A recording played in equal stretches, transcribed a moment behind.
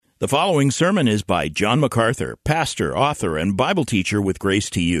The following sermon is by John MacArthur, pastor, author, and Bible teacher with Grace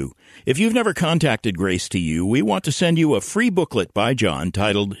to You. If you've never contacted Grace to You, we want to send you a free booklet by John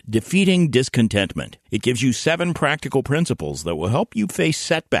titled Defeating Discontentment. It gives you 7 practical principles that will help you face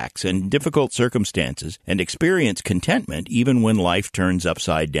setbacks and difficult circumstances and experience contentment even when life turns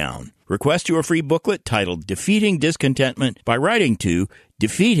upside down. Request your free booklet titled Defeating Discontentment by writing to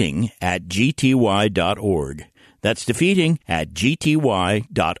defeating@gty.org. That's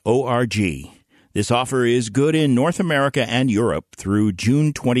defeating@gty.org. This offer is good in North America and Europe through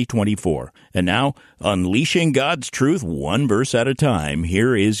June 2024. And now, unleashing God's truth one verse at a time,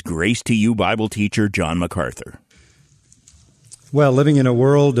 here is Grace to You Bible teacher John MacArthur. Well, living in a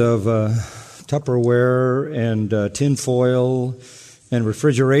world of Tupperware and tinfoil and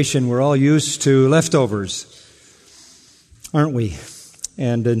refrigeration, we're all used to leftovers, aren't we?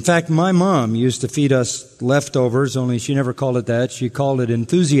 And in fact, my mom used to feed us leftovers, only she never called it that. She called it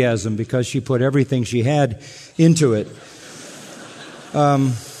enthusiasm because she put everything she had into it.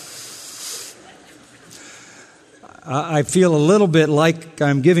 I feel a little bit like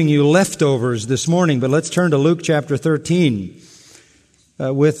I'm giving you leftovers this morning, but let's turn to Luke chapter 13.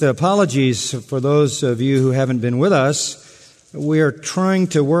 With apologies for those of you who haven't been with us, we are trying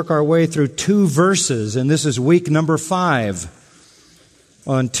to work our way through 2 verses, and this is week number 5.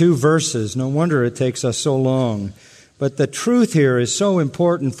 On 2 verses. No wonder it takes us so long. But the truth here is so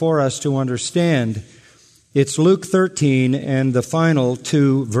important for us to understand. It's Luke 13 and the final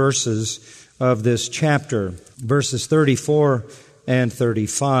 2 verses of this chapter, verses 34 and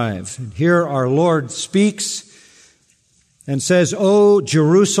 35. Here our Lord speaks and says, "O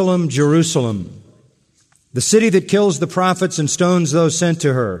Jerusalem, Jerusalem, the city that kills the prophets and stones those sent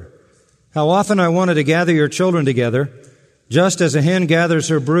to her. How often I wanted to gather your children together, just as a hen gathers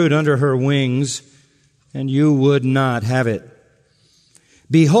her brood under her wings, and you would not have it.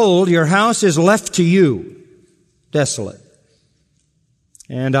 Behold, your house is left to you, desolate.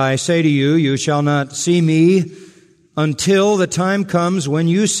 And I say to you, you shall not see me until the time comes when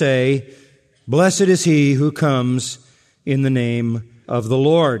you say, Blessed is he who comes in the name of the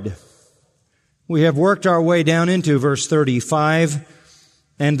Lord." We have worked our way down into verse 35,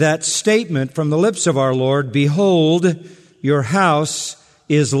 and that statement from the lips of our Lord, "Behold, your house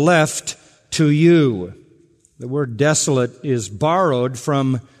is left to you." The word desolate is borrowed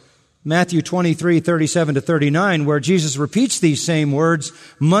from Matthew 23, 37 to 39, where Jesus repeats these same words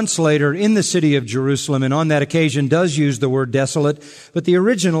months later in the city of Jerusalem, and on that occasion does use the word desolate. But the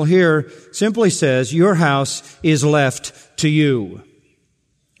original here simply says, your house is left to you.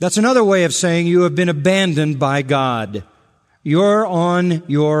 That's another way of saying you have been abandoned by God. You're on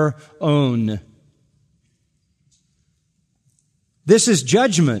your own. This is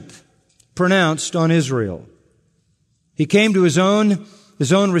judgment pronounced on Israel. He came to his own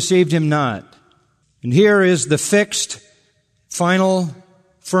received him not. And here is the fixed, final,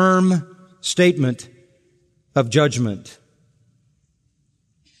 firm statement of judgment.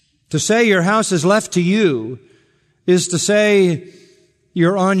 To say your house is left to you is to say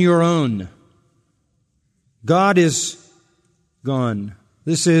you're on your own. God is gone.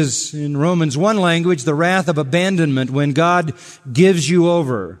 This is, in Romans 1 language, the wrath of abandonment, when God gives you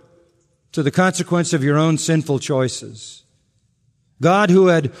over to the consequence of your own sinful choices. God, who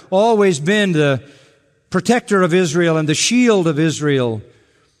had always been the protector of Israel and the shield of Israel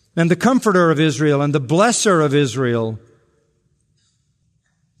and the comforter of Israel and the blesser of Israel,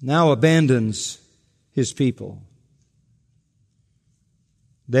 now abandons his people.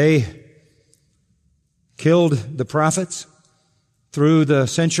 They killed the prophets. Through the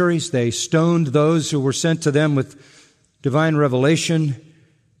centuries, they stoned those who were sent to them with divine revelation.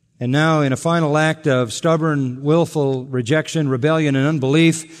 And now, in a final act of stubborn, willful rejection, rebellion, and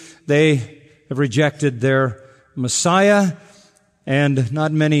unbelief, they have rejected their Messiah, and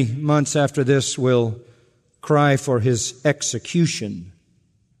not many months after this will cry for his execution.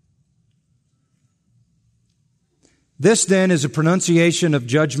 This, then, is a pronunciation of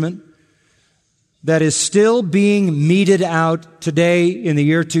judgment that is still being meted out today in the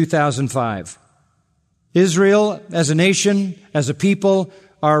year 2005. Israel, as a nation, as a people,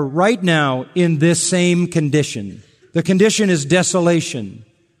 are right now in this same condition. The condition is desolation.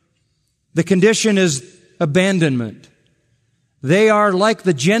 The condition is abandonment. They are like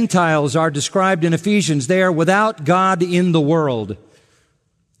the Gentiles are described in Ephesians. They are without God in the world.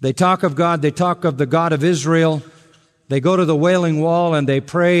 They talk of God. They talk of the God of Israel. They go to the Wailing Wall and they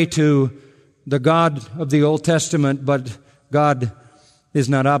pray to the God of the Old Testament, but God is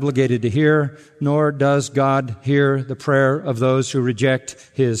not obligated to hear, nor does God hear the prayer of those who reject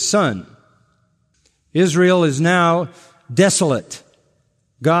His Son. Israel is now desolate.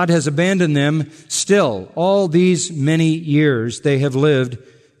 God has abandoned them still. All these many years they have lived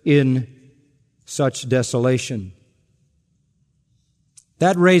in such desolation.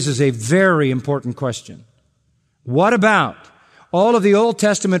 That raises a very important question. What about all of the Old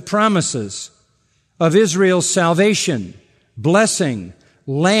Testament promises of Israel's salvation, blessing,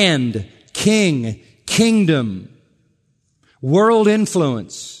 land, king, kingdom, world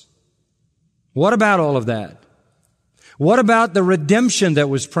influence? What about all of that? What about the redemption that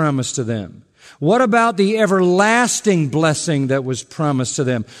was promised to them? What about the everlasting blessing that was promised to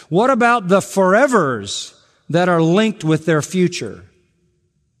them? What about the forevers that are linked with their future?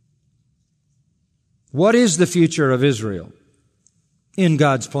 What is the future of Israel in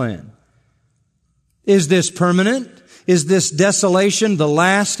God's plan? Is this permanent? Is this desolation the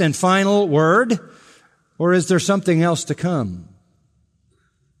last and final word? Or is there something else to come?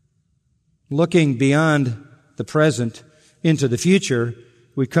 Looking beyond the present into the future,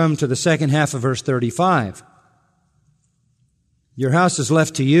 we come to the second half of verse 35. Your house is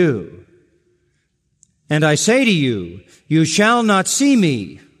left to you. And I say to you, you shall not see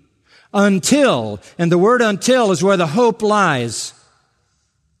me until, and the word until is where the hope lies,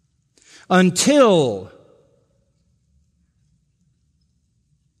 until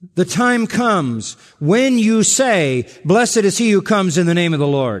the time comes when you say, blessed is he who comes in the name of the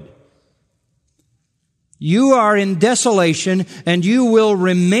Lord. You are in desolation, and you will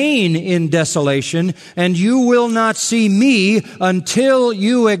remain in desolation, and you will not see me until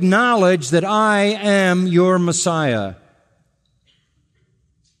you acknowledge that I am your Messiah.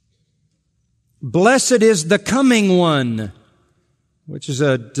 Blessed is the coming one, which is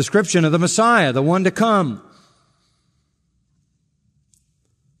a description of the Messiah, the one to come.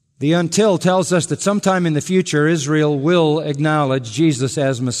 The until tells us that sometime in the future, Israel will acknowledge Jesus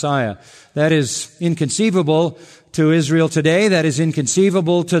as Messiah. That is inconceivable to Israel today. That is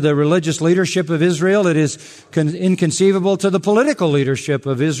inconceivable to the religious leadership of Israel. It is inconceivable to the political leadership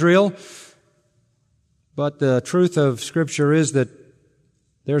of Israel. But the truth of Scripture is that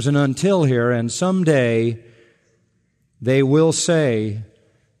there's an until here, and someday they will say,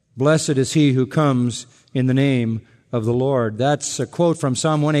 blessed is he who comes in the name of the Lord. That's a quote from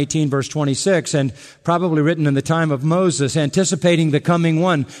Psalm 118, verse 26, and probably written in the time of Moses, anticipating the coming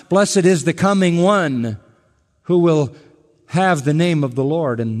one. Blessed is the coming one who will have the name of the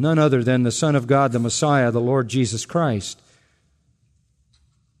Lord, and none other than the Son of God, the Messiah, the Lord Jesus Christ.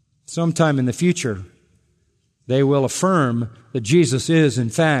 Sometime in the future, they will affirm that Jesus is, in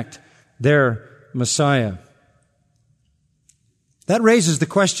fact, their Messiah. That raises the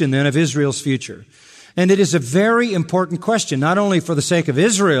question, then, of Israel's future. And it is a very important question. Not only for the sake of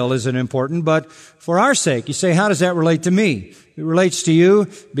Israel is it important, but for our sake. You say, how does that relate to me? It relates to you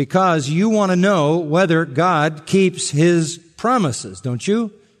because you want to know whether God keeps His promises, don't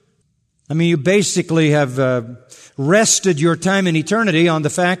you? I mean, you basically have rested your time in eternity on the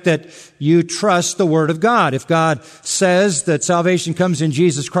fact that you trust the Word of God. If God says that salvation comes in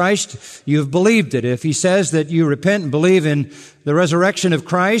Jesus Christ, you've believed it. If He says that you repent and believe in the resurrection of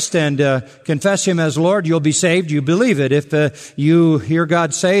Christ and confess Him as Lord, you'll be saved, you believe it. If you hear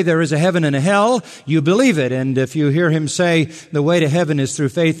God say there is a heaven and a hell, you believe it. And if you hear Him say the way to heaven is through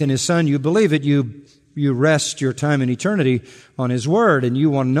faith in His Son, you believe it. You rest your time in eternity on His Word, and you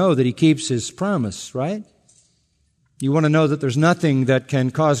want to know that He keeps His promise, right? You want to know that there's nothing that can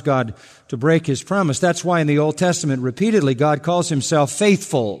cause God to break His promise. That's why in the Old Testament, repeatedly, God calls Himself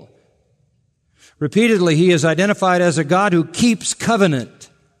faithful. Repeatedly, He is identified as a God who keeps covenant,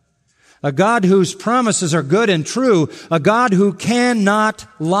 a God whose promises are good and true, a God who cannot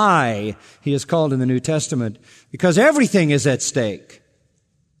lie, He is called in the New Testament, because everything is at stake.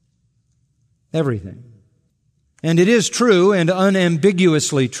 Everything. And it is true and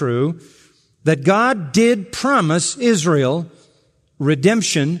unambiguously true that God did promise Israel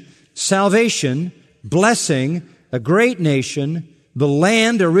redemption, salvation, blessing, a great nation, the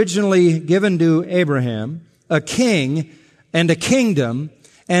land originally given to Abraham, a king and a kingdom,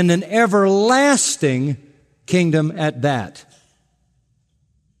 and an everlasting kingdom at that.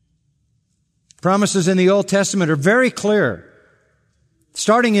 Promises in the Old Testament are very clear.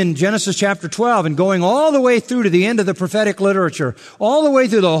 Starting in Genesis chapter 12 and going all the way through to the end of the prophetic literature, all the way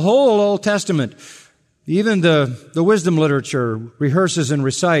through the whole Old Testament. Even the wisdom literature rehearses and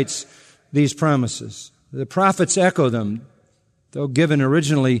recites these promises. The prophets echo them, though given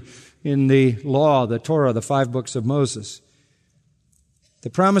originally in the law, the Torah, the 5 books of Moses. The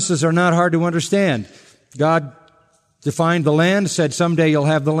promises are not hard to understand. God defined the land, said someday you'll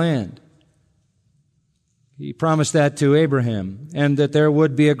have the land. He promised that to Abraham, and that there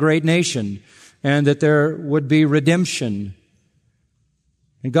would be a great nation, and that there would be redemption.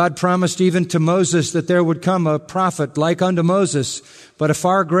 And God promised even to Moses that there would come a prophet like unto Moses, but a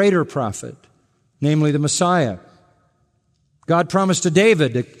far greater prophet, namely the Messiah. God promised to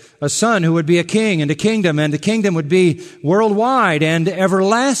David a son who would be a king and a kingdom, and the kingdom would be worldwide and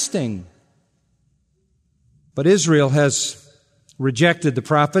everlasting. But Israel has rejected the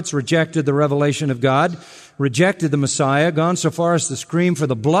prophets, rejected the revelation of God, rejected the Messiah, gone so far as to scream for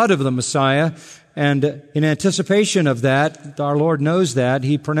the blood of the Messiah. And in anticipation of that, our Lord knows that,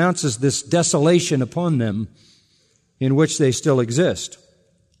 He pronounces this desolation upon them in which they still exist.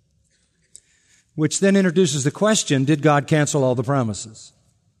 Which then introduces the question, did God cancel all the promises?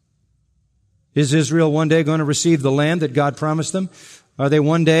 Is Israel one day going to receive the land that God promised them? Are they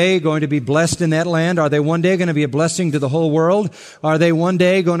one day going to be blessed in that land? Are they one day going to be a blessing to the whole world? Are they one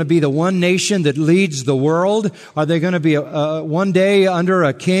day going to be the one nation that leads the world? Are they going to be one day under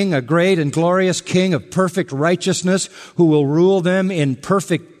a king, a great and glorious king of perfect righteousness who will rule them in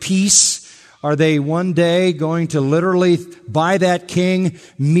perfect peace? Are they one day going to literally, by that king,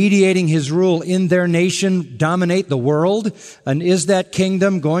 mediating his rule in their nation, dominate the world? And is that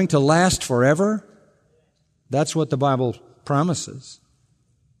kingdom going to last forever? That's what the Bible promises.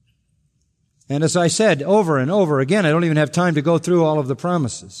 And as I said over and over again, I don't even have time to go through all of the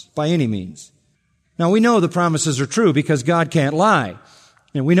promises by any means. Now we know the promises are true because God can't lie.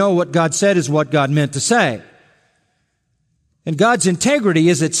 And we know what God said is what God meant to say. And God's integrity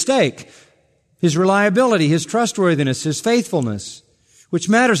is at stake. His reliability, His trustworthiness, His faithfulness, which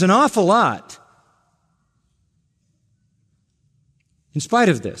matters an awful lot. In spite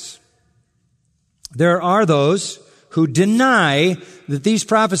of this, there are those who deny that these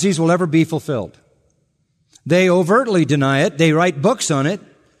prophecies will ever be fulfilled. They overtly deny it. They write books on it.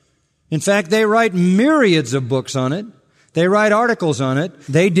 In fact, they write myriads of books on it. They write articles on it.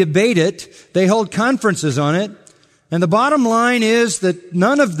 They debate it. They hold conferences on it. And the bottom line is that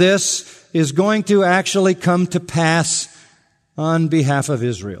none of this is going to actually come to pass on behalf of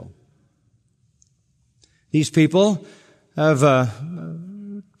Israel. These people have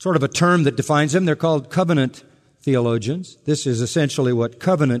sort of a term that defines them. They're called covenant theologians. This is essentially what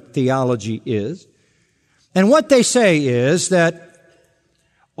covenant theology is. And what they say is that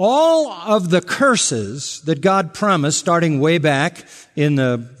all of the curses that God promised, starting way back in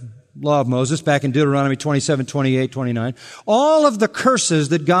the law of Moses, back in Deuteronomy 27, 28, 29, all of the curses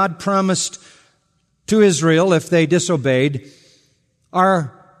that God promised to Israel if they disobeyed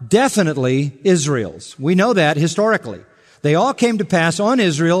are definitely Israel's. We know that historically. They all came to pass on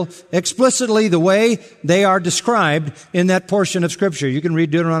Israel explicitly the way they are described in that portion of Scripture. You can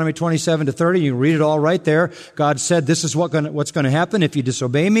read Deuteronomy 27 to 30. You can read it all right there. God said, this is what's going to happen if you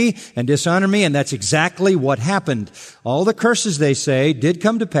disobey me and dishonor me, and that's exactly what happened. All the curses, they say, did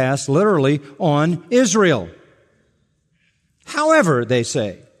come to pass literally on Israel. However, they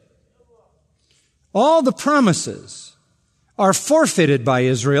say, all the promises are forfeited by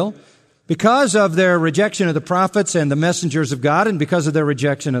Israel because of their rejection of the prophets and the messengers of God, and because of their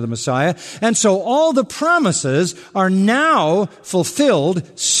rejection of the Messiah. And so all the promises are now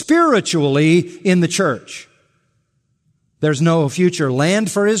fulfilled spiritually in the church. There's no future land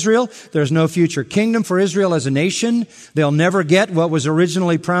for Israel. There's no future kingdom for Israel as a nation. They'll never get what was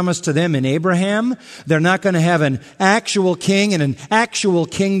originally promised to them in Abraham. They're not going to have an actual king and an actual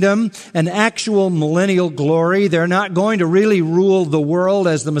kingdom, an actual millennial glory. They're not going to really rule the world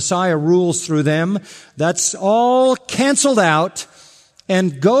as the Messiah rules through them. That's all canceled out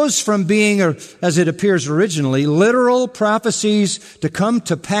and goes from being, as it appears originally, literal prophecies to come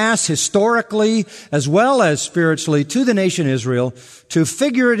to pass historically as well as spiritually to the nation Israel, to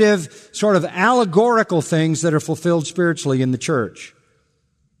figurative, sort of allegorical things that are fulfilled spiritually in the church.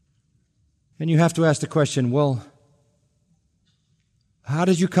 And you have to ask the question, well, how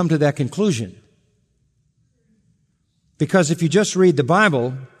did you come to that conclusion? Because if you just read the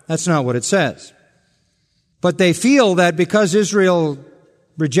Bible, that's not what it says. But they feel that because Israel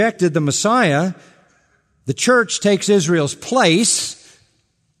rejected the Messiah, the church takes Israel's place,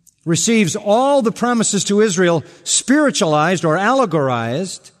 receives all the promises to Israel spiritualized or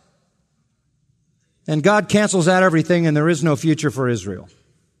allegorized, and God cancels out everything and there is no future for Israel.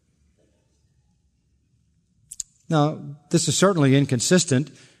 Now, this is certainly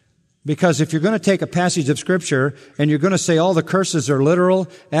inconsistent, because if you're going to take a passage of Scripture and you're going to say all the curses are literal,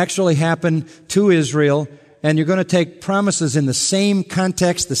 actually happen to Israel, and you're going to take promises in the same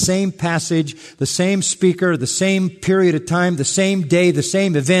context, the same passage, the same speaker, the same period of time, the same day, the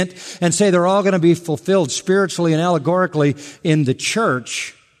same event, and say they're all going to be fulfilled spiritually and allegorically in the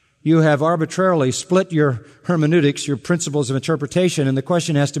church, you have arbitrarily split your hermeneutics, your principles of interpretation, and the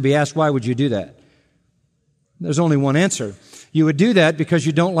question has to be asked, why would you do that? There's only one answer. You would do that because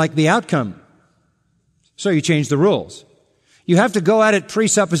you don't like the outcome. So you change the rules. You have to go at it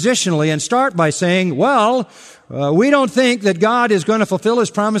presuppositionally and start by saying, we don't think that God is going to fulfill His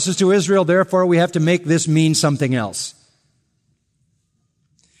promises to Israel, therefore we have to make this mean something else.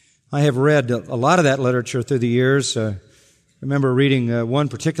 I have read a lot of that literature through the years. I remember reading one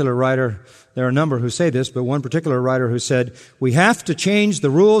particular writer, there are a number who say this, but one particular writer who said, we have to change the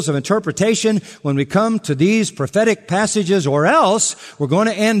rules of interpretation when we come to these prophetic passages, or else we're going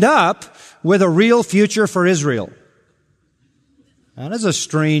to end up with a real future for Israel. Now, that's a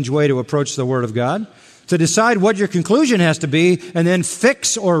strange way to approach the Word of God, to decide what your conclusion has to be and then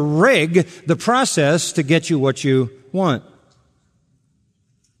fix or rig the process to get you what you want.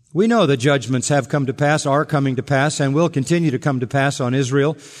 We know that judgments have come to pass, are coming to pass, and will continue to come to pass on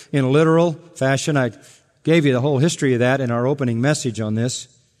Israel in a literal fashion. I gave you the whole history of that in our opening message on this.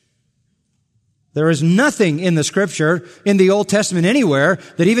 There is nothing in the Scripture, in the Old Testament anywhere,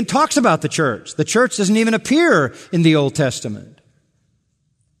 that even talks about the church. The church doesn't even appear in the Old Testament.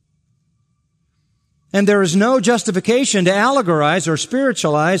 And there is no justification to allegorize or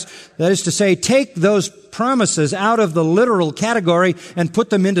spiritualize, that is to say, take those promises out of the literal category and put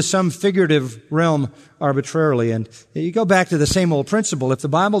them into some figurative realm arbitrarily. And you go back to the same old principle. If the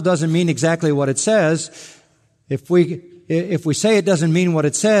Bible doesn't mean exactly what it says, if we say it doesn't mean what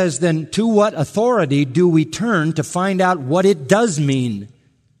it says, then to what authority do we turn to find out what it does mean?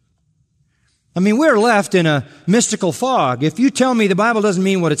 I mean, we're left in a mystical fog. If you tell me the Bible doesn't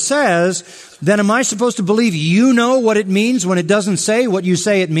mean what it says, then am I supposed to believe you know what it means when it doesn't say what you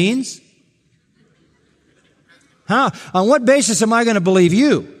say it means? How? On what basis am I going to believe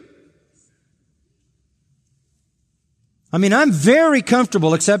you? I mean, I'm very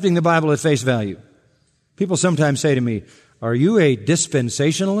comfortable accepting the Bible at face value. People sometimes say to me, "Are you a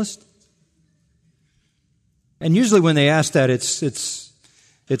dispensationalist?" And usually when they ask that,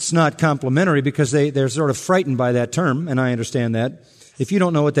 it's not complimentary, because they're sort of frightened by that term, and I understand that. If you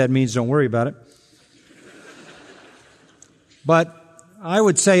don't know what that means, don't worry about it. But I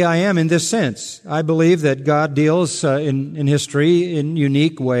would say I am in this sense. I believe that God deals in history in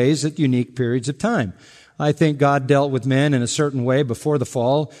unique ways at unique periods of time. I think God dealt with men in a certain way before the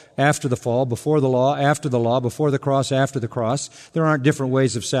fall, after the fall, before the law, after the law, before the cross, after the cross. There aren't different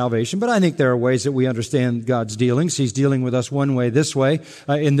ways of salvation, but I think there are ways that we understand God's dealings. He's dealing with us one way this way.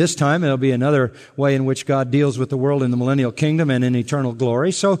 In this time, there'll be another way in which God deals with the world in the millennial kingdom and in eternal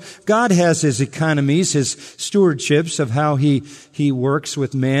glory. So God has His economies, His stewardships of how He works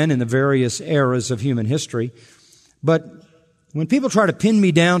with man in the various eras of human history. But when people try to pin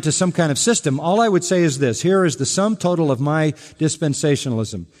me down to some kind of system, all I would say is this. Here is the sum total of my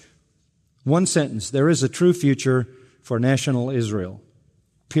dispensationalism. One sentence. There is a true future for national Israel.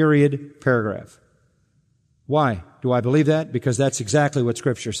 Period. Paragraph. Why do I believe that? Because that's exactly what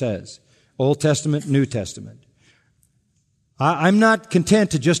Scripture says. Old Testament, New Testament. I'm not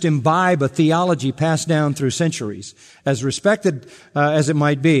content to just imbibe a theology passed down through centuries, as respected as it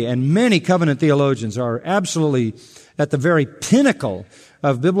might be. And many covenant theologians are absolutely at the very pinnacle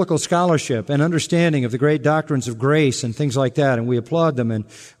of biblical scholarship and understanding of the great doctrines of grace and things like that. And we applaud them and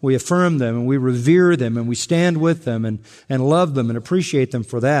we affirm them and we revere them and we stand with them and love them and appreciate them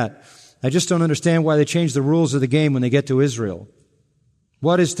for that. I just don't understand why they change the rules of the game when they get to Israel.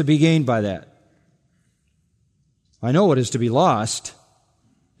 What is to be gained by that? I know what is to be lost.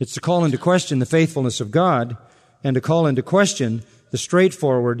 It's to call into question the faithfulness of God and to call into question the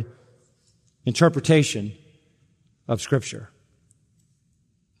straightforward interpretation of Scripture.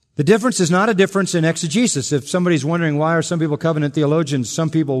 The difference is not a difference in exegesis. If somebody's wondering why are some people covenant theologians, some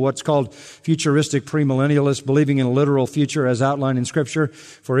people what's called futuristic premillennialists, believing in a literal future as outlined in Scripture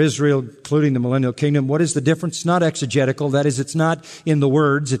for Israel, including the millennial kingdom, what is the difference? It's not exegetical. That is, it's not in the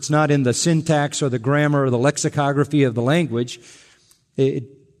words. It's not in the syntax or the grammar or the lexicography of the language.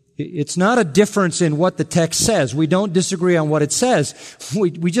 It's not a difference in what the text says. We don't disagree on what it says.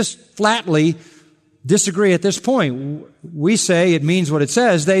 We just flatly disagree at this point. We say it means what it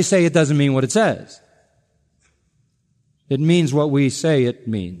says. They say it doesn't mean what it says. It means what we say it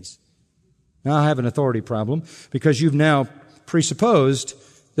means. Now I have an authority problem because you've now presupposed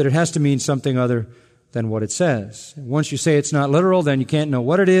that it has to mean something other than what it says. Once you say it's not literal, then you can't know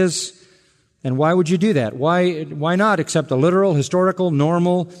what it is. And why would you do that? Why not accept a literal, historical,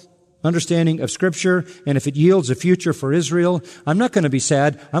 normal understanding of Scripture? And if it yields a future for Israel, I'm not going to be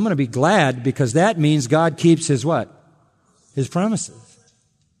sad. I'm going to be glad, because that means God keeps His what? His promises.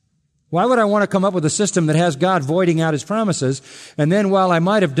 Why would I want to come up with a system that has God voiding out His promises? And then while I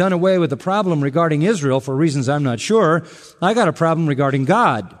might have done away with the problem regarding Israel for reasons I'm not sure, I got a problem regarding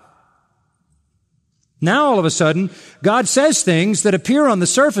God. Now, all of a sudden, God says things that appear on the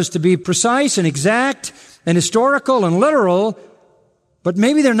surface to be precise and exact and historical and literal, but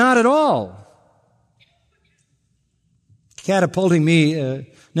maybe they're not at all. Catapulting me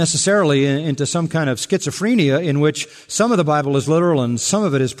necessarily into some kind of schizophrenia in which some of the Bible is literal and some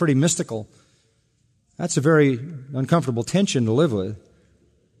of it is pretty mystical. That's a very uncomfortable tension to live with.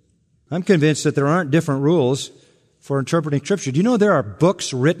 I'm convinced that there aren't different rules for interpreting Scripture. Do you know there are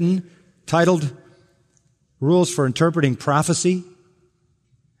books written titled Rules for Interpreting Prophecy?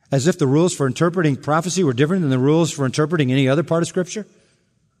 As if the rules for interpreting prophecy were different than the rules for interpreting any other part of Scripture?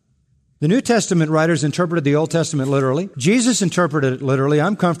 The New Testament writers interpreted the Old Testament literally. Jesus interpreted it literally.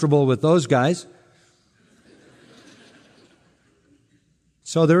 I'm comfortable with those guys.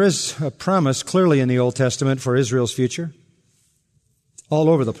 So there is a promise clearly in the Old Testament for Israel's future. All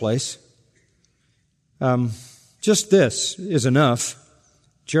over the place. Just this is enough.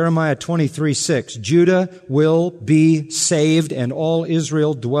 Jeremiah 23:6. Judah will be saved and all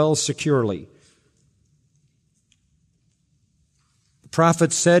Israel dwell securely. The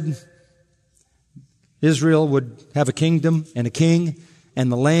prophet said Israel would have a kingdom and a king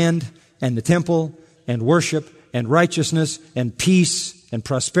and the land and the temple and worship and righteousness and peace and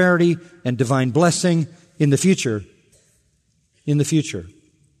prosperity and divine blessing in the future. In the future.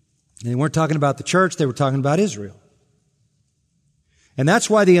 And they weren't talking about the church, they were talking about Israel. And that's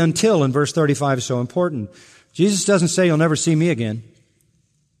why the until in verse 35 is so important. Jesus doesn't say you'll never see me again.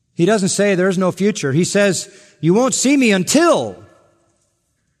 He doesn't say there is no future. He says you won't see me until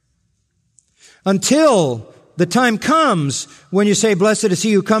the time comes when you say, blessed is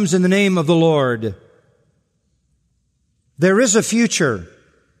he who comes in the name of the Lord. There is a future.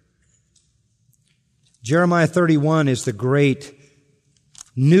 Jeremiah 31 is the great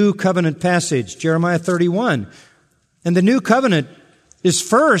new covenant passage. Jeremiah 31. And the new covenant is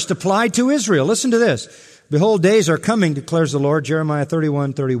first applied to Israel. Listen to this. Behold, days are coming, declares the Lord. Jeremiah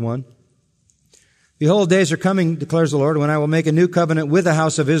 31:31. Behold, days are coming, declares the Lord, when I will make a new covenant with the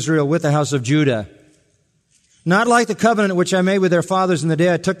house of Israel, with the house of Judah. Not like the covenant which I made with their fathers in the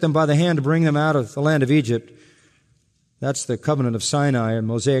day I took them by the hand to bring them out of the land of Egypt. That's the covenant of Sinai, a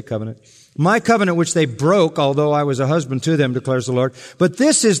Mosaic covenant. My covenant which they broke, although I was a husband to them, declares the Lord. But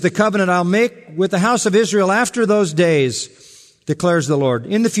this is the covenant I'll make with the house of Israel after those days, declares the Lord.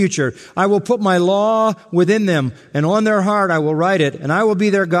 In the future, I will put my law within them, and on their heart I will write it, and I will be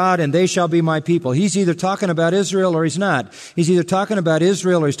their God, and they shall be my people. He's either talking about Israel or he's not. He's either talking about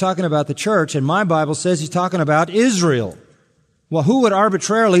Israel or he's talking about the church, and my Bible says he's talking about Israel. Well, who would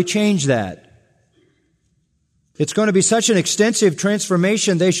arbitrarily change that? It's going to be such an extensive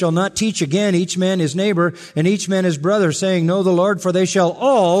transformation, they shall not teach again, each man his neighbor and each man his brother, saying, know the Lord, for they shall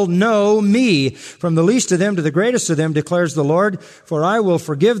all know me. From the least of them to the greatest of them, declares the Lord, for I will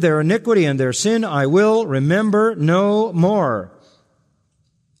forgive their iniquity and their sin I will remember no more.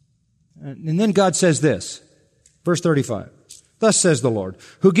 And then God says this, verse 35. Thus says the Lord,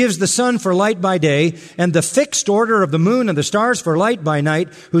 who gives the sun for light by day, and the fixed order of the moon and the stars for light by night,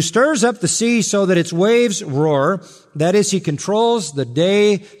 who stirs up the sea so that its waves roar. That is, he controls the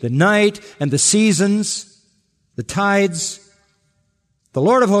day, the night, and the seasons, the tides. The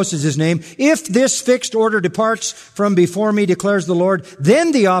Lord of hosts is his name. If this fixed order departs from before me, declares the Lord,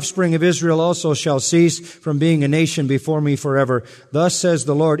 then the offspring of Israel also shall cease from being a nation before me forever. Thus says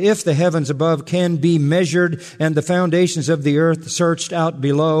the Lord, if the heavens above can be measured and the foundations of the earth searched out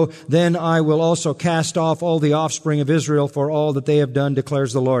below, then I will also cast off all the offspring of Israel for all that they have done,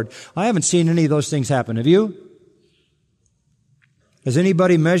 declares the Lord. I haven't seen any of those things happen. Have you? Has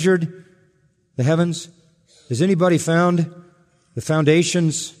anybody measured the heavens? Has anybody found the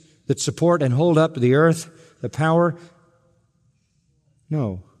foundations that support and hold up the earth, the power?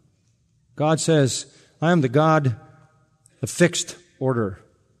 No. God says, I am the God of fixed order.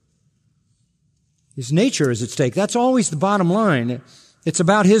 His nature is at stake. That's always the bottom line. It's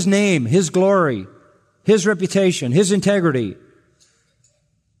about His name, His glory, His reputation, His integrity.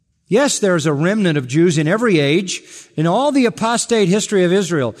 Yes, there's a remnant of Jews in every age, in all the apostate history of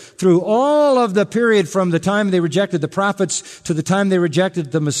Israel, through all of the period from the time they rejected the prophets to the time they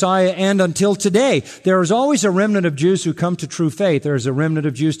rejected the Messiah and until today. There is always a remnant of Jews who come to true faith. There is a remnant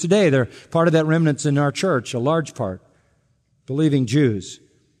of Jews today. They're part of that remnant's in our church, a large part, believing Jews.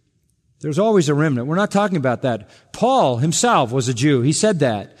 There's always a remnant. We're not talking about that. Paul himself was a Jew. He said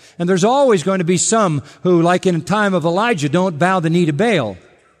that. And there's always going to be some who, like in the time of Elijah, don't bow the knee to Baal.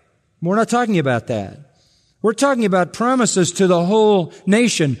 We're not talking about that. We're talking about promises to the whole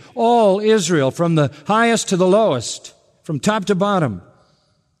nation, all Israel, from the highest to the lowest, from top to bottom.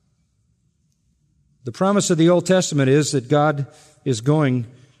 The promise of the Old Testament is that God is going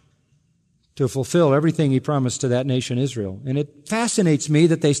to fulfill everything He promised to that nation Israel. And it fascinates me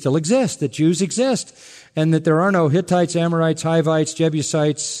that they still exist, that Jews exist, and that there are no Hittites, Amorites, Hivites,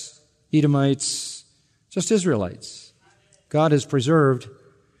 Jebusites, Edomites, just Israelites. God has preserved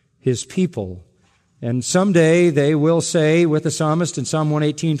His people. And someday they will say with the psalmist in Psalm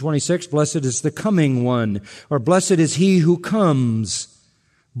 118:26, "Blessed is the coming one," or "Blessed is he who comes."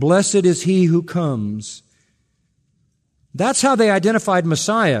 Blessed is he who comes. That's how they identified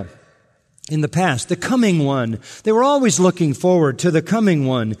Messiah in the past, the coming one. They were always looking forward to the coming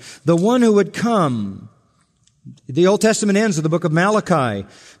one, the one who would come. The Old Testament ends with the book of Malachi.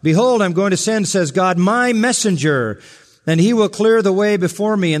 "Behold, I'm going to send," says God, "my messenger, and he will clear the way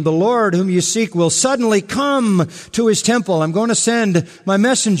before me. And the Lord whom you seek will suddenly come to His temple." I'm going to send my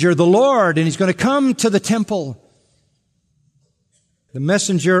messenger, the Lord, and He's going to come to the temple. The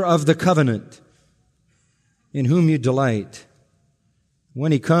messenger of the covenant, in whom you delight.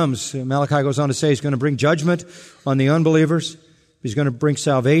 When He comes, Malachi goes on to say He's going to bring judgment on the unbelievers. He's going to bring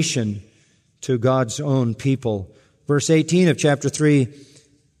salvation to God's own people. Verse 18 of chapter 3,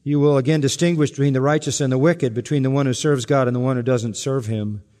 "You will again distinguish between the righteous and the wicked, between the one who serves God and the one who doesn't serve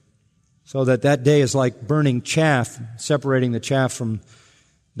Him." So that day is like burning chaff, separating the chaff from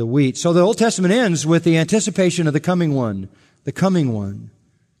the wheat. So the Old Testament ends with the anticipation of the coming one, the coming one.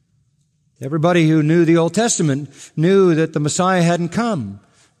 Everybody who knew the Old Testament knew that the Messiah hadn't come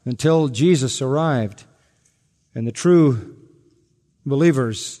until Jesus arrived. And the true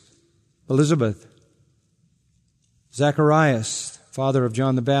believers, Elizabeth, Zacharias, father of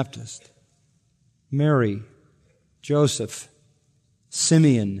John the Baptist, Mary, Joseph,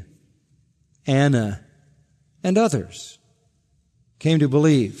 Simeon, Anna, and others came to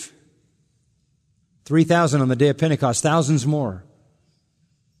believe. 3,000 on the day of Pentecost, thousands more.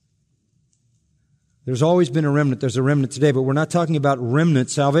 There's always been a remnant. There's a remnant today, but we're not talking about remnant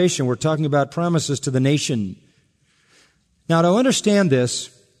salvation. We're talking about promises to the nation. Now, to understand this,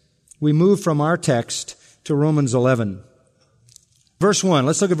 we move from our text to Romans 11. Verse 1.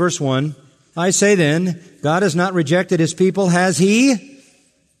 Let's look at verse 1. "I say then, God has not rejected His people, has He?"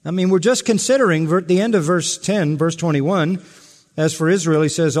 We're just considering the end of verse 10, verse 21. "As for Israel," He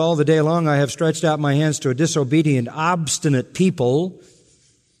says, "all the day long I have stretched out my hands to a disobedient, obstinate people."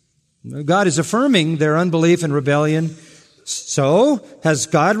 God is affirming their unbelief and rebellion. So, has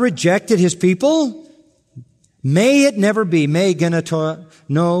God rejected His people? May it never be. May geneto.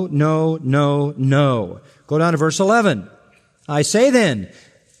 No, no, no, no. Go down to verse 11. "I say then,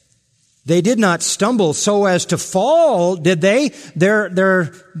 they did not stumble so as to fall, did they?"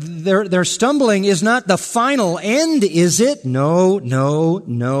 Their stumbling is not the final end, is it? No, no,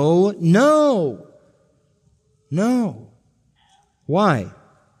 no, no. No. Why?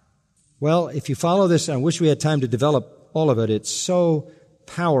 Well, if you follow this, I wish we had time to develop all of it. It's so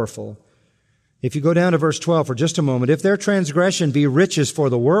powerful. If you go down to verse 12 for just a moment, "If their transgression be riches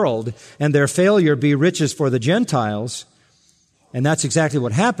for the world, and their failure be riches for the Gentiles," and that's exactly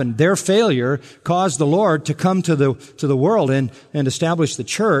what happened. Their failure caused the Lord to come to the world and establish the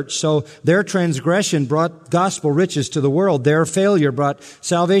church. So their transgression brought gospel riches to the world. Their failure brought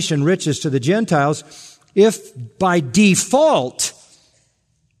salvation riches to the Gentiles. If by default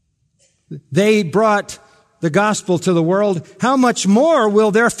they brought the gospel to the world, how much more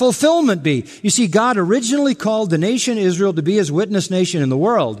will their fulfillment be? You see, God originally called the nation Israel to be His witness nation in the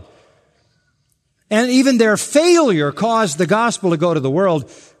world. And even their failure caused the gospel to go to the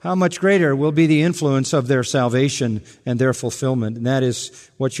world. How much greater will be the influence of their salvation and their fulfillment? And that is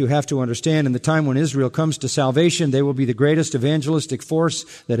what you have to understand. In the time when Israel comes to salvation, they will be the greatest evangelistic force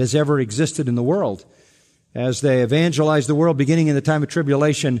that has ever existed in the world, as they evangelize the world beginning in the time of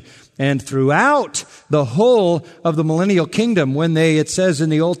tribulation and throughout the whole of the millennial kingdom. When it says in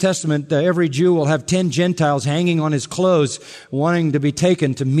the Old Testament, every Jew will have 10 Gentiles hanging on his clothes, wanting to be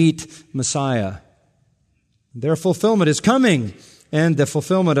taken to meet Messiah. Their fulfillment is coming, and the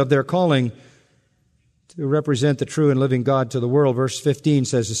fulfillment of their calling to represent the true and living God to the world. Verse 15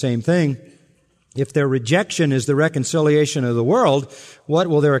 says the same thing. "If their rejection is the reconciliation of the world, what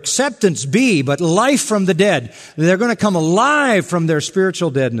will their acceptance be but life from the dead?" They're going to come alive from their spiritual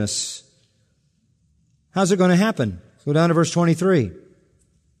deadness. How's it going to happen? Go down to verse 23.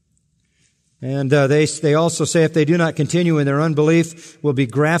 And they also say, "If they do not continue in their unbelief, will be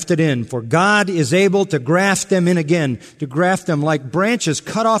grafted in. For God is able to graft them in again," to graft them like branches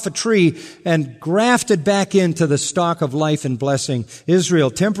cut off a tree and grafted back into the stalk of life and blessing. Israel,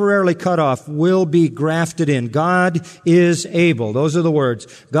 temporarily cut off, will be grafted in. God is able. Those are the words.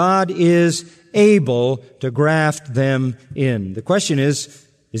 God is able to graft them in. The question is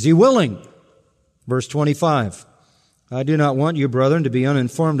He willing? Verse 25. I do not want you, brethren, to be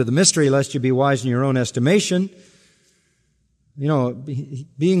uninformed of the mystery, lest you be wise in your own estimation. You know,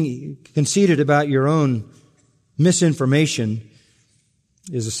 being conceited about your own misinformation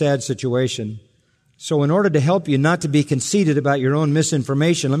is a sad situation. So in order to help you not to be conceited about your own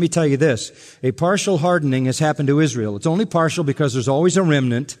misinformation, let me tell you this. A partial hardening has happened to Israel. It's only partial because there's always a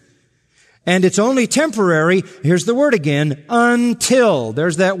remnant. And it's only temporary, here's the word again, until,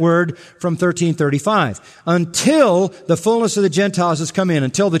 there's that word from 1335, until the fullness of the Gentiles has come in,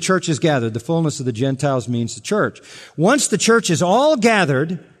 until the church is gathered. The fullness of the Gentiles means the church. Once the church is all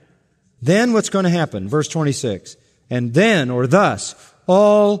gathered, then what's going to happen? Verse 26. And then, or thus,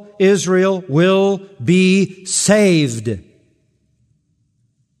 all Israel will be saved.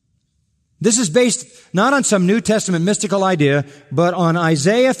 This is based not on some New Testament mystical idea, but on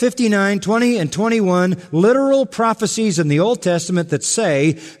Isaiah 59, 20 and 21, literal prophecies in the Old Testament that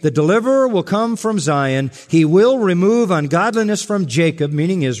say, the deliverer will come from Zion, he will remove ungodliness from Jacob,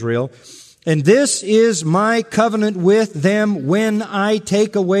 meaning Israel, and this is my covenant with them when I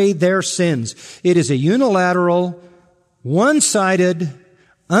take away their sins. It is a unilateral, one-sided,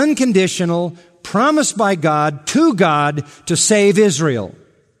 unconditional promise by God to save Israel.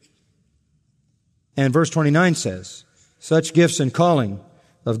 And verse 29 says, such gifts and calling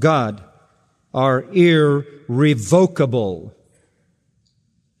of God are irrevocable.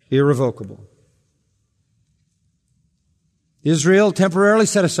 Irrevocable. Israel temporarily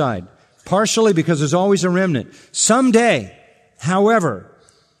set aside, partially because there's always a remnant. Someday, however,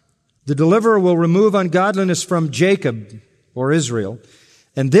 the deliverer will remove ungodliness from Jacob, or Israel,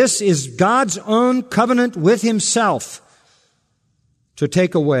 and this is God's own covenant with Himself to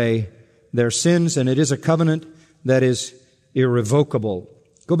take away their sins, and it is a covenant that is irrevocable.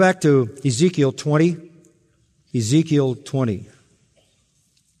 Go back to Ezekiel 20. Ezekiel 20.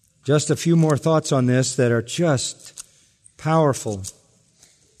 Just a few more thoughts on this that are just powerful.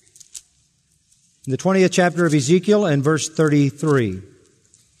 In the 20th chapter of Ezekiel and verse 33.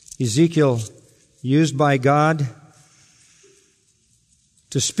 Ezekiel, used by God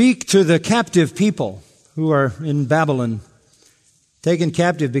to speak to the captive people who are in Babylon, taken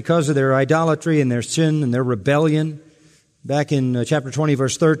captive because of their idolatry and their sin and their rebellion. Back in chapter 20,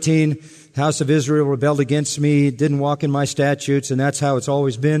 verse 13, house of Israel rebelled against me, didn't walk in my statutes, and that's how it's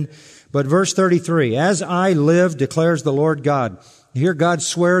always been. But verse 33, as I live, declares the Lord God. Here God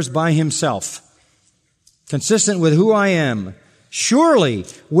swears by Himself, consistent with who I am. Surely,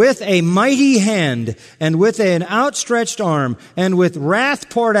 with a mighty hand and with an outstretched arm and with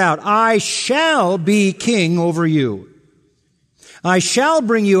wrath poured out, I shall be king over you. I shall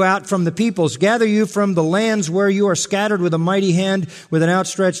bring you out from the peoples, gather you from the lands where you are scattered with a mighty hand, with an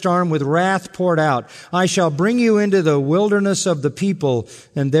outstretched arm, with wrath poured out. I shall bring you into the wilderness of the people,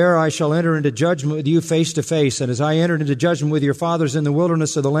 and there I shall enter into judgment with you face to face. And as I entered into judgment with your fathers in the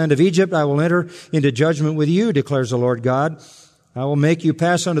wilderness of the land of Egypt, I will enter into judgment with you, declares the Lord God. I will make you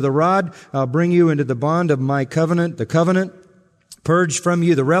pass under the rod. I'll bring you into the bond of my covenant, the covenant. Purge from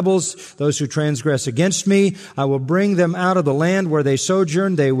you the rebels, those who transgress against me. I will bring them out of the land where they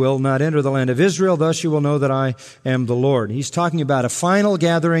sojourn. They will not enter the land of Israel. Thus you will know that I am the Lord. He's talking about a final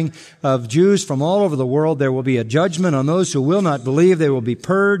gathering of Jews from all over the world. There will be a judgment on those who will not believe. They will be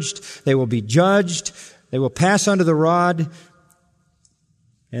purged. They will be judged. They will pass under the rod.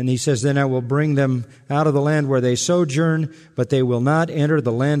 And he says, then I will bring them out of the land where they sojourn, but they will not enter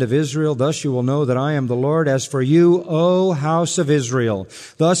the land of Israel. Thus you will know that I am the Lord. As for you, O house of Israel,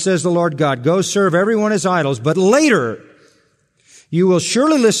 thus says the Lord God, go serve everyone as idols, but later you will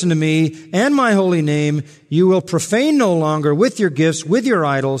surely listen to me and my holy name. You will profane no longer with your gifts, with your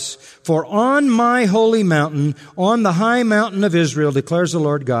idols. For on my holy mountain, on the high mountain of Israel, declares the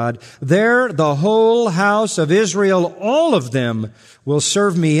Lord God, there the whole house of Israel, all of them, will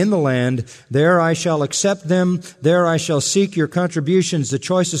serve me in the land. There I shall accept them. There I shall seek your contributions, the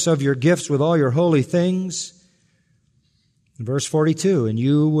choicest of your gifts with all your holy things. Verse 42, and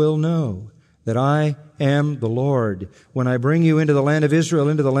you will know that I am the Lord, when I bring you into the land of Israel,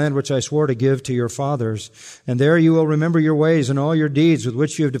 into the land which I swore to give to your fathers. And there you will remember your ways and all your deeds with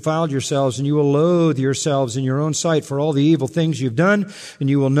which you have defiled yourselves, and you will loathe yourselves in your own sight for all the evil things you've done, and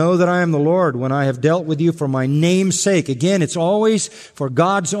you will know that I am the Lord when I have dealt with you for my name's sake. Again, it's always for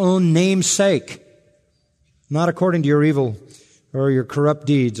God's own name's sake, not according to your evil or your corrupt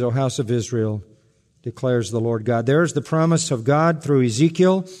deeds, O house of Israel, declares the Lord God. There's the promise of God through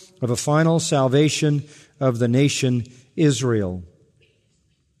Ezekiel of a final salvation of the nation Israel.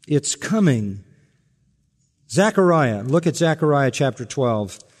 It's coming. Zechariah. Look at Zechariah chapter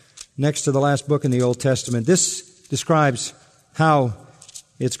 12, next to the last book in the Old Testament. This describes how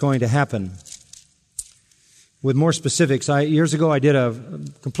it's going to happen. with more specifics. Years ago I did a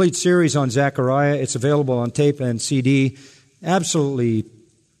complete series on Zechariah. It's available on tape and CD. Absolutely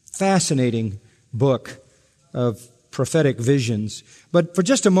fascinating book of prophetic visions. But for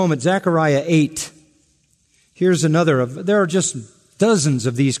just a moment, Zechariah 8. Here's another of, there are just dozens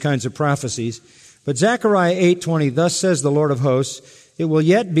of these kinds of prophecies. But Zechariah 8:20, thus says the Lord of hosts, it will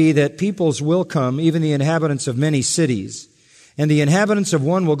yet be that peoples will come, even the inhabitants of many cities. And the inhabitants of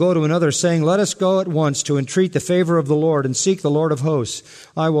one will go to another, saying, let us go at once to entreat the favor of the Lord and seek the Lord of hosts.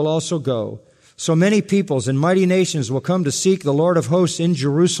 I will also go. So many peoples and mighty nations will come to seek the Lord of hosts in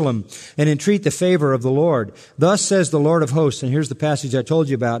Jerusalem and entreat the favor of the Lord. Thus says the Lord of hosts, and here's the passage I told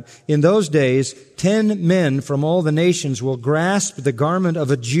you about. In those days, 10 men from all the nations will grasp the garment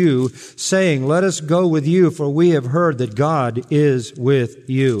of a Jew, saying, let us go with you, for we have heard that God is with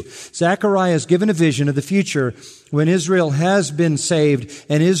you. Zechariah is given a vision of the future when Israel has been saved,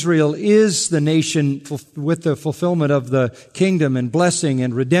 and Israel is the nation with the fulfillment of the kingdom and blessing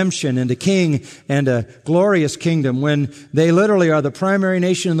and redemption and a king and a glorious kingdom, when they literally are the primary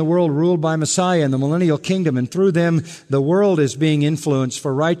nation in the world ruled by Messiah and the millennial kingdom, and through them the world is being influenced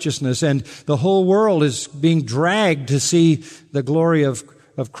for righteousness, and the whole world is being dragged to see the glory of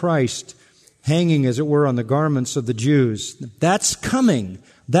Christ hanging, as it were, on the garments of the Jews. That's coming.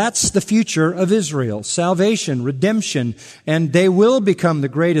 That's the future of Israel. Salvation, redemption, and they will become the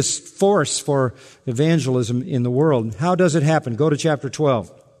greatest force for evangelism in the world. How does it happen? Go to chapter 12.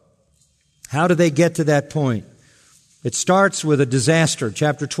 How do they get to that point? It starts with a disaster.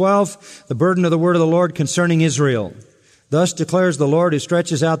 Chapter 12, the burden of the word of the Lord concerning Israel. Thus declares the Lord, who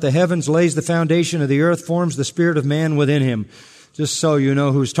stretches out the heavens, lays the foundation of the earth, forms the spirit of man within him. Just so you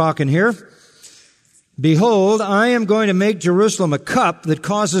know who's talking here. Behold, I am going to make Jerusalem a cup that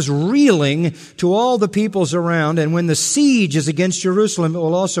causes reeling to all the peoples around, and when the siege is against Jerusalem, it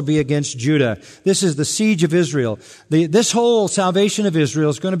will also be against Judah. This is the siege of Israel. This whole salvation of Israel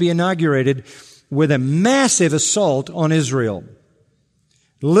is going to be inaugurated with a massive assault on Israel.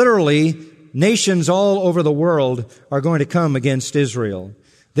 Literally, nations all over the world are going to come against Israel.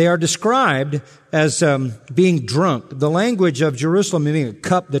 They are described as being drunk. The language of Jerusalem being a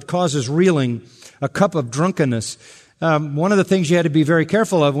cup that causes reeling, a cup of drunkenness. One of the things you had to be very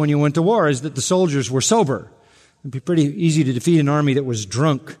careful of when you went to war is that the soldiers were sober. It'd be pretty easy to defeat an army that was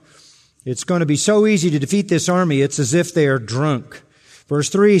drunk. It's going to be so easy to defeat this army, it's as if they are drunk. Verse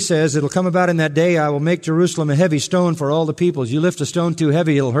 3 says, it'll come about in that day, I will make Jerusalem a heavy stone for all the peoples. You lift a stone too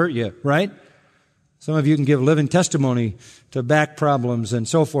heavy, it'll hurt you, right? Some of you can give living testimony to back problems and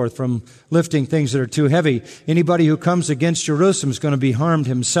so forth from lifting things that are too heavy. Anybody who comes against Jerusalem is going to be harmed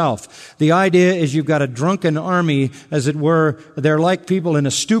himself. The idea is you've got a drunken army, as it were. They're like people in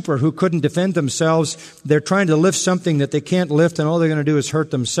a stupor who couldn't defend themselves. They're trying to lift something that they can't lift, and all they're going to do is hurt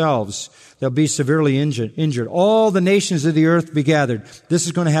themselves. They'll be severely injured. All the nations of the earth be gathered. This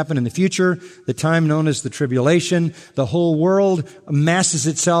is going to happen in the future, the time known as the tribulation. The whole world masses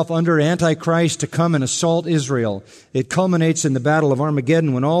itself under Antichrist to come and assault Israel. It culminates in the Battle of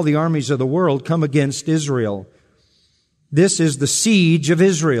Armageddon when all the armies of the world come against Israel. This is the siege of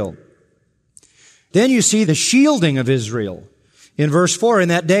Israel. Then you see the shielding of Israel. In verse 4, in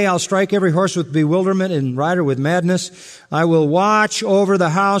that day I'll strike every horse with bewilderment and rider with madness. I will watch over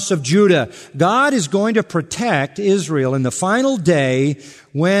the house of Judah. God is going to protect Israel in the final day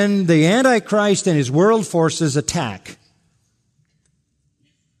when the Antichrist and his world forces attack.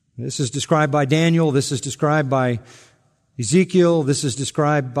 This is described by Daniel. This is described by Ezekiel. This is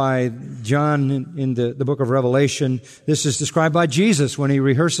described by John in the book of Revelation. This is described by Jesus when he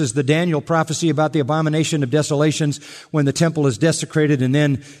rehearses the Daniel prophecy about the abomination of desolations when the temple is desecrated, and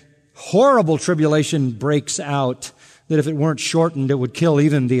then horrible tribulation breaks out that if it weren't shortened, it would kill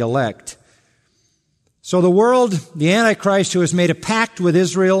even the elect. So the world, the Antichrist who has made a pact with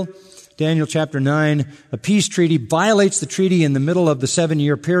Israel, Daniel chapter 9, a peace treaty, violates the treaty in the middle of the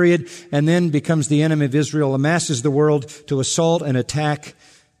 7-year period and then becomes the enemy of Israel, amasses the world to assault and attack,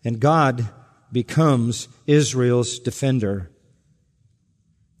 and God becomes Israel's defender.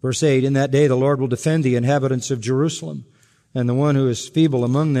 Verse 8, in that day the Lord will defend the inhabitants of Jerusalem, and the one who is feeble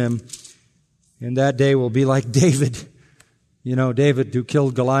among them in that day will be like David. You know, David who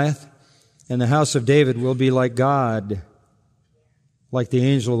killed Goliath. And the house of David will be like God, like the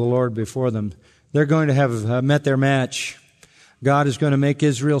angel of the Lord before them. They're going to have met their match. God is going to make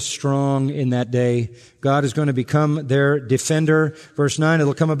Israel strong in that day. God is going to become their defender. Verse 9,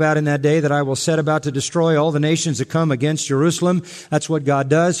 it'll come about in that day that I will set about to destroy all the nations that come against Jerusalem. That's what God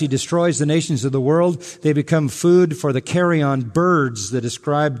does. He destroys the nations of the world. They become food for the carrion birds that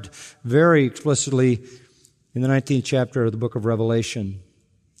described very explicitly in the 19th chapter of the book of Revelation.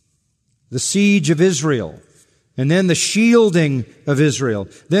 The siege of Israel. And then the shielding of Israel.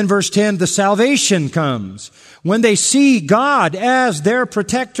 Then verse 10, the salvation comes. When they see God as their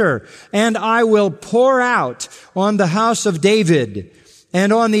protector, and I will pour out on the house of David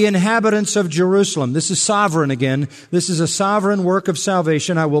and on the inhabitants of Jerusalem. This is sovereign again. This is a sovereign work of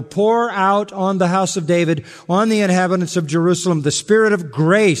salvation. I will pour out on the house of David, on the inhabitants of Jerusalem, the spirit of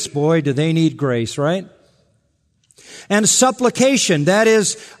grace. Boy, do they need grace, right? And supplication, that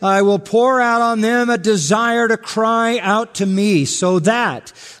is, I will pour out on them a desire to cry out to me so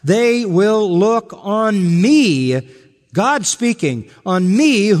that they will look on me, God speaking, on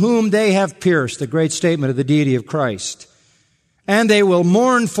me whom they have pierced, the great statement of the deity of Christ. And they will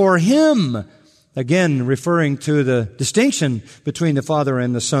mourn for Him, again referring to the distinction between the Father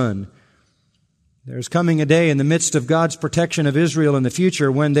and the Son. There's coming a day in the midst of God's protection of Israel in the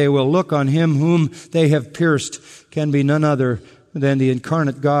future when they will look on Him whom they have pierced, can be none other than the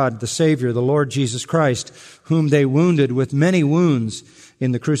incarnate God, the Savior, the Lord Jesus Christ, whom they wounded with many wounds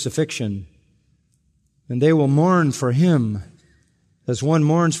in the crucifixion. And they will mourn for Him. As one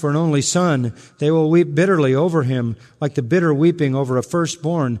mourns for an only son, they will weep bitterly over him, like the bitter weeping over a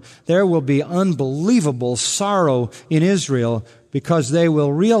firstborn. There will be unbelievable sorrow in Israel because they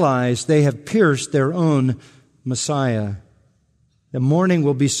will realize they have pierced their own Messiah. The mourning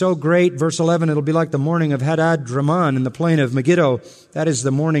will be so great, verse 11, it'll be like the mourning of Hadad-Draman in the plain of Megiddo. That is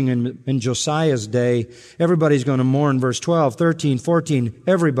the mourning in Josiah's day. Everybody's going to mourn, verse 12, 13, 14,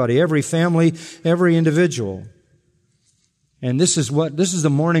 everybody, every family, every individual. And this is the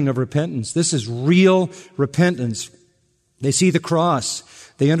mourning of repentance. This is real repentance. They see the cross.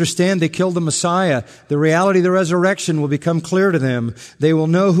 They understand they killed the Messiah. The reality of the resurrection will become clear to them. They will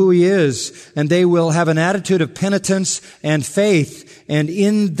know who He is, and they will have an attitude of penitence and faith. And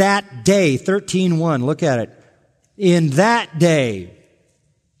in that day, 13:1, look at it. In that day,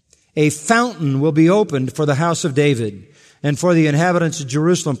 a fountain will be opened for the house of David and for the inhabitants of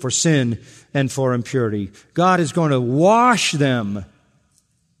Jerusalem for sin and for impurity. God is going to wash them.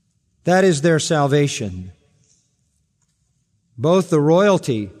 That is their salvation. Both the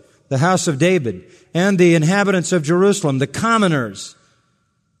royalty, the house of David, and the inhabitants of Jerusalem, the commoners,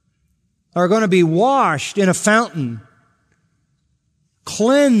 are going to be washed in a fountain,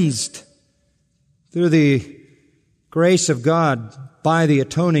 cleansed through the grace of God by the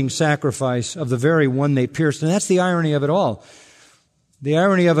atoning sacrifice of the very one they pierced. And that's the irony of it all. The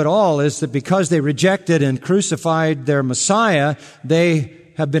irony of it all is that because they rejected and crucified their Messiah, they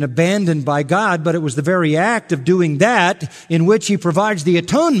have been abandoned by God, but it was the very act of doing that in which He provides the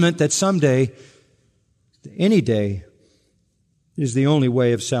atonement that someday, any day, is the only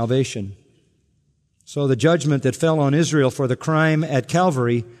way of salvation. So the judgment that fell on Israel for the crime at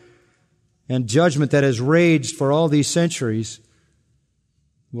Calvary and judgment that has raged for all these centuries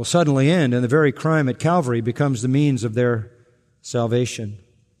will suddenly end, and the very crime at Calvary becomes the means of their salvation.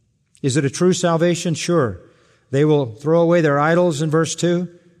 Is it a true salvation? Sure. They will throw away their idols in verse 2.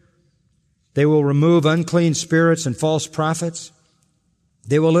 They will remove unclean spirits and false prophets.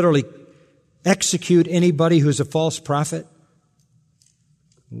 They will literally execute anybody who's a false prophet.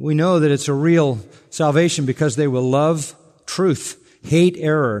 We know that it's a real salvation because they will love truth, hate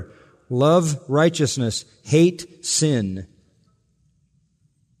error, love righteousness, hate sin.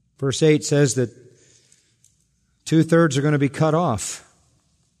 Verse 8 says that 2/3 are going to be cut off.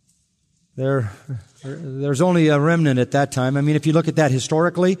 There's only a remnant at that time. I mean, if you look at that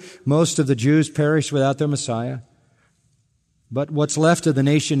historically, most of the Jews perished without their Messiah. But what's left of the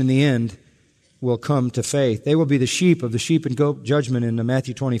nation in the end will come to faith. They will be the sheep of the sheep and goat judgment in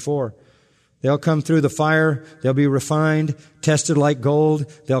Matthew 24. They'll come through the fire. They'll be refined, tested like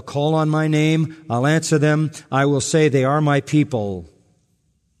gold. They'll call on my name. I'll answer them. I will say they are my people.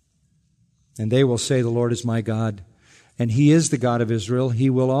 And they will say, the Lord is my God. And He is the God of Israel. He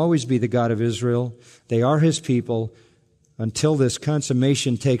will always be the God of Israel. They are His people. Until this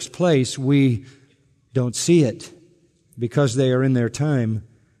consummation takes place, we don't see it because they are in their time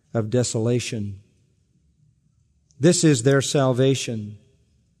of desolation. This is their salvation.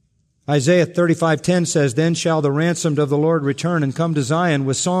 Isaiah 35:10 says, Then shall the ransomed of the Lord return and come to Zion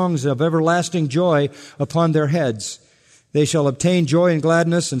with songs of everlasting joy upon their heads. They shall obtain joy and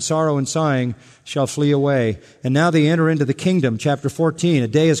gladness, and sorrow and sighing shall flee away. And now they enter into the kingdom. Chapter 14, a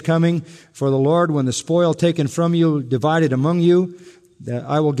day is coming for the Lord when the spoil taken from you, divided among you.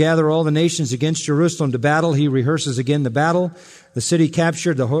 I will gather all the nations against Jerusalem to battle. He rehearses again the battle. The city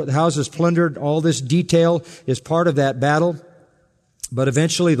captured, the houses plundered. All this detail is part of that battle. But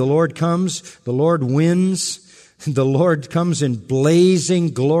eventually the Lord comes. The Lord wins. The Lord comes in blazing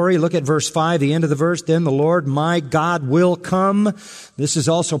glory. Look at verse 5, the end of the verse. Then the Lord my God will come. This is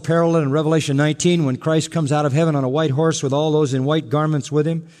also parallel in Revelation 19 when Christ comes out of heaven on a white horse with all those in white garments with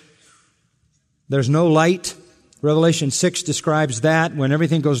him. There's no light. Revelation 6 describes that when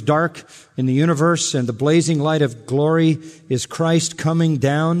everything goes dark in the universe and the blazing light of glory is Christ coming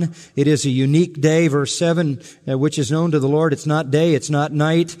down. It is a unique day, verse 7, which is known to the Lord. It's not day, it's not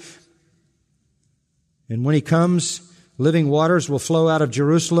night. And when he comes, living waters will flow out of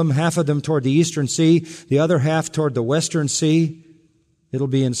Jerusalem, half of them toward the eastern sea, the other half toward the western sea. It'll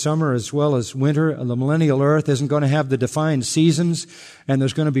be in summer as well as winter. The millennial earth isn't going to have the defined seasons, and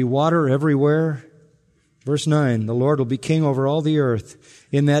there's going to be water everywhere. Verse 9, the Lord will be king over all the earth.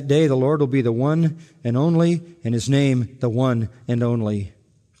 In that day, the Lord will be the one and only, and his name the one and only.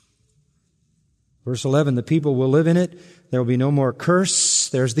 Verse 11, the people will live in it. There will be no more curse.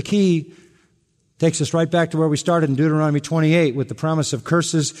 There's the key. Takes us right back to where we started in Deuteronomy 28 with the promise of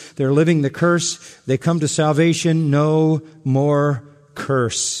curses. They're living the curse. They come to salvation. No more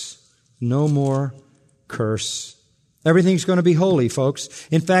curse. No more curse. Everything's going to be holy, folks.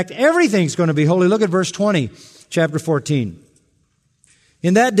 In fact, everything's going to be holy. Look at verse 20, chapter 14.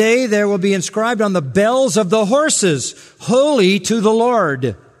 In that day there will be inscribed on the bells of the horses, holy to the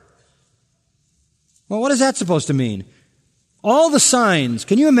Lord. Well, what is that supposed to mean? All the signs.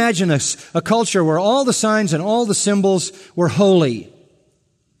 Can you imagine a culture where all the signs and all the symbols were holy?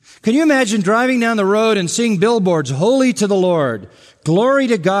 Can you imagine driving down the road and seeing billboards, holy to the Lord, glory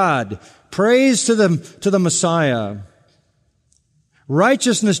to God, praise to the Messiah,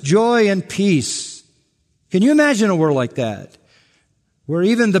 righteousness, joy, and peace? Can you imagine a world like that? Where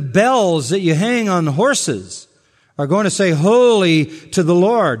even the bells that you hang on horses are going to say holy to the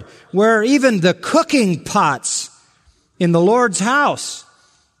Lord. Where even the cooking pots in the Lord's house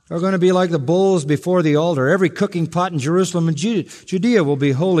are going to be like the bowls before the altar. Every cooking pot in Jerusalem and Judea will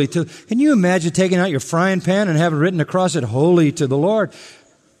be holy to. Can you imagine taking out your frying pan and having written across it, holy to the Lord?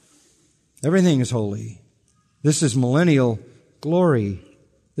 Everything is holy. This is millennial glory.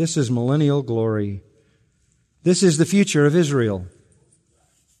 This is millennial glory. This is the future of Israel.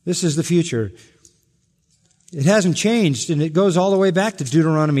 This is the future. It hasn't changed, and it goes all the way back to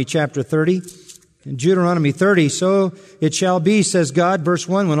Deuteronomy chapter 30. In Deuteronomy 30, so it shall be, says God, verse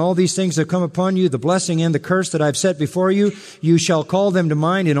 1, when all these things have come upon you, the blessing and the curse that I've set before you, you shall call them to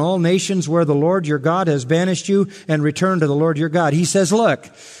mind in all nations where the Lord your God has banished you, and return to the Lord your God. He says, look,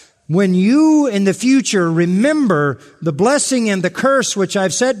 when you in the future remember the blessing and the curse which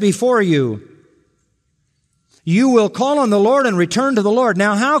I've set before you, you will call on the Lord and return to the Lord.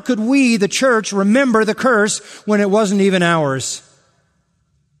 Now, how could we, the church, remember the curse when it wasn't even ours?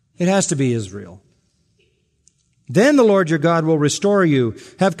 It has to be Israel. Then the Lord your God will restore you,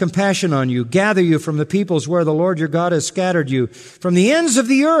 have compassion on you, gather you from the peoples where the Lord your God has scattered you. From the ends of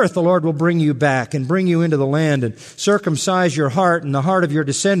the earth the Lord will bring you back and bring you into the land and circumcise your heart and the heart of your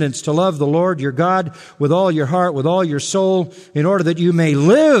descendants to love the Lord your God with all your heart, with all your soul, in order that you may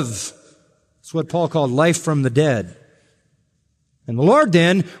live. That's what Paul called life from the dead. And the Lord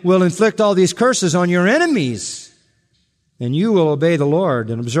then will inflict all these curses on your enemies, and you will obey the Lord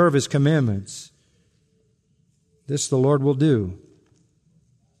and observe His commandments. This the Lord will do.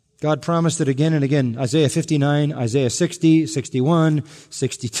 God promised it again and again. Isaiah 59, Isaiah 60, 61,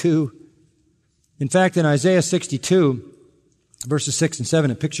 62. In fact, in Isaiah 62, verses 6 and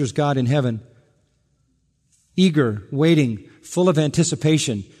 7, it pictures God in heaven, eager, waiting, full of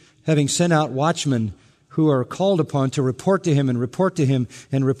anticipation, having sent out watchmen who are called upon to report to Him and report to Him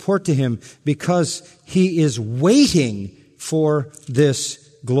and report to Him, because He is waiting for this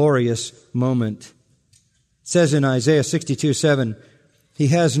glorious moment. It says in Isaiah 62:7, He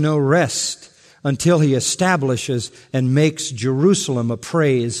has no rest until He establishes and makes Jerusalem a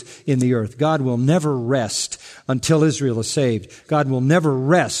praise in the earth. God will never rest until Israel is saved. God will never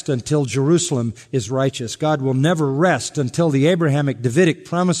rest until Jerusalem is righteous. God will never rest until the Abrahamic, Davidic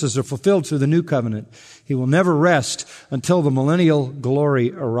promises are fulfilled through the new covenant. He will never rest until the millennial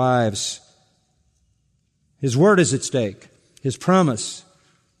glory arrives. His word is at stake. His promise.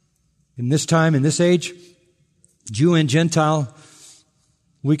 In this time, in this age, Jew and Gentile,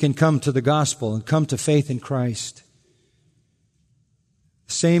 we can come to the gospel and come to faith in Christ.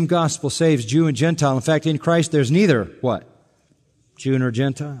 The same gospel saves Jew and Gentile. In fact, in Christ there's neither what? Jew nor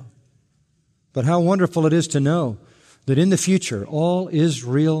Gentile. But how wonderful it is to know that in the future all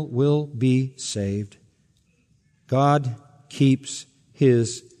Israel will be saved. God keeps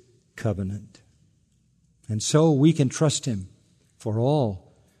His covenant. And so we can trust Him for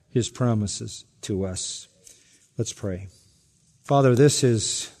all His promises to us. Let's pray. Father, this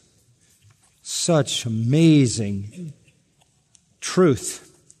is such amazing truth.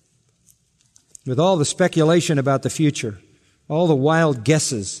 With all the speculation about the future, all the wild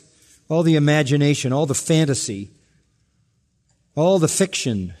guesses, all the imagination, all the fantasy, all the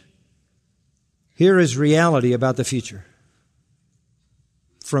fiction, here is reality about the future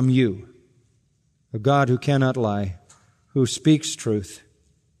from you, a God who cannot lie, who speaks truth,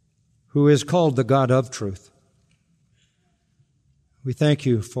 who is called the God of truth. We thank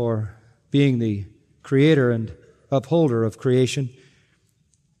you for being the creator and upholder of creation,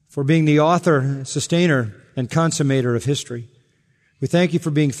 for being the author, sustainer, and consummator of history. We thank you for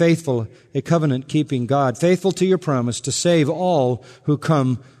being faithful, a covenant-keeping God, faithful to your promise to save all who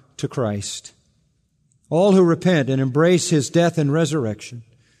come to Christ, all who repent and embrace His death and resurrection.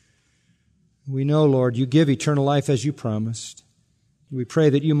 We know, Lord, you give eternal life as you promised. We pray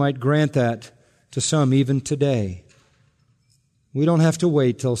that you might grant that to some even today. We don't have to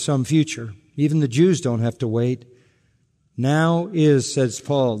wait till some future. Even the Jews don't have to wait. Now is, says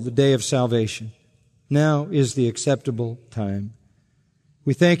Paul, the day of salvation. Now is the acceptable time.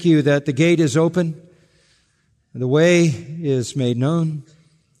 We thank you that the gate is open, the way is made known,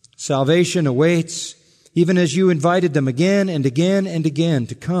 salvation awaits, even as you invited them again and again and again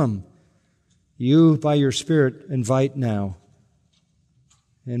to come. You, by your Spirit, invite now.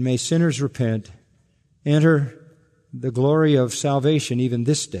 And may sinners repent, enter the glory of salvation even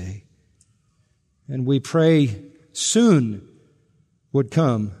this day. And we pray soon would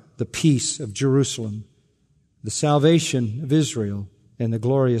come the peace of Jerusalem, the salvation of Israel, and the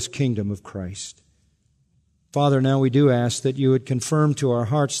glorious kingdom of Christ. Father, now we do ask that you would confirm to our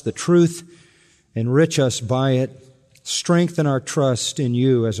hearts the truth, enrich us by it, strengthen our trust in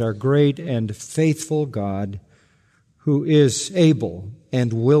you as our great and faithful God, who is able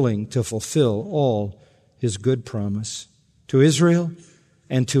and willing to fulfill all His good promise to Israel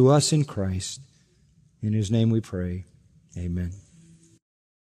and to us in Christ. In His name we pray. Amen.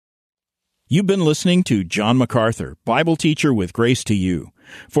 You've been listening to John MacArthur, Bible teacher with Grace to You.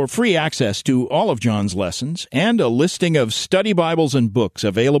 For free access to all of John's lessons and a listing of study Bibles and books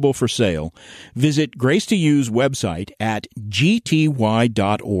available for sale, visit Grace to You's website at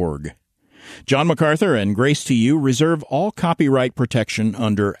gty.org. John MacArthur and Grace to You reserve all copyright protection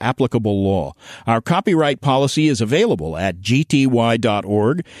under applicable law. Our copyright policy is available at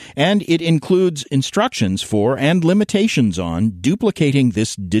gty.org, and it includes instructions for and limitations on duplicating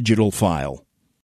this digital file.